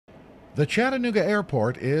The Chattanooga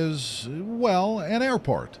airport is, well, an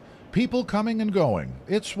airport. People coming and going.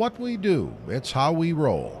 It's what we do, it's how we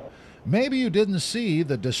roll. Maybe you didn't see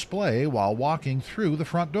the display while walking through the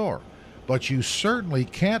front door, but you certainly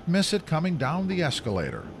can't miss it coming down the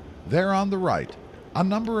escalator. There on the right, a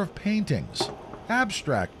number of paintings,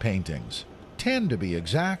 abstract paintings, 10 to be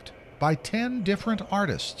exact, by 10 different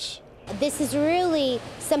artists. This is really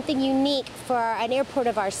something unique for an airport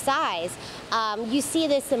of our size. You see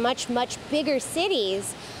this in much bigger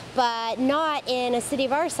cities, but not in a city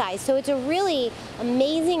of our size. So it's a really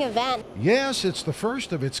amazing event. Yes, it's the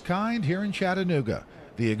first of its kind here in Chattanooga.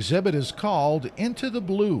 The exhibit is called Into the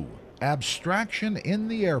Blue, Abstraction in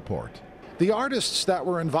the Airport. The artists that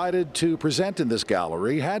were invited to present in this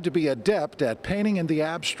gallery had to be adept at painting in the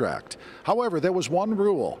abstract. However, there was one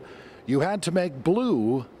rule. You had to make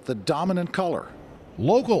blue the dominant color.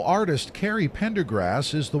 Local artist Carrie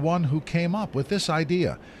Pendergrass is the one who came up with this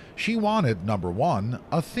idea. She wanted, number one,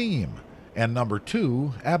 a theme, and number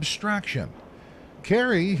two, abstraction.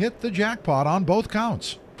 Carrie hit the jackpot on both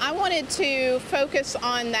counts. I wanted to focus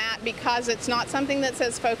on that because it's not something that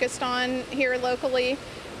says focused on here locally,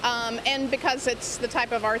 and because it's the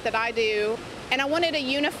type of art that I do. And I wanted a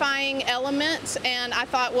unifying element, and I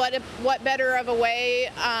thought what better of a way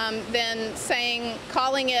than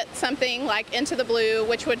calling it something like Into the Blue,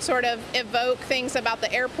 which would sort of evoke things about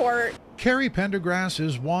the airport. Carrie Pendergrass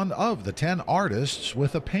is one of the 10 artists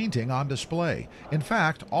with a painting on display. In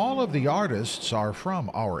fact, all of the artists are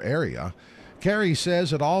from our area. Carrie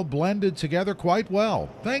says it all blended together quite well.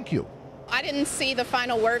 Thank you. I didn't see the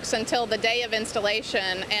final works until the day of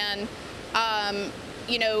installation, and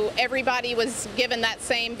you know, everybody was given that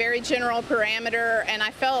same very general parameter, and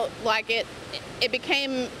I felt like it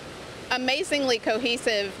became amazingly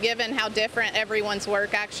cohesive given how different everyone's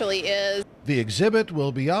work actually is. The exhibit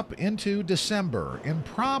will be up into December in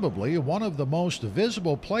probably one of the most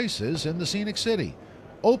visible places in the scenic city.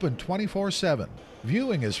 Open 24/7.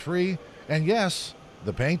 Viewing is free, and yes,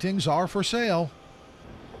 the paintings are for sale.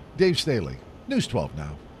 Dave Staley, News 12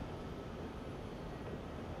 Now.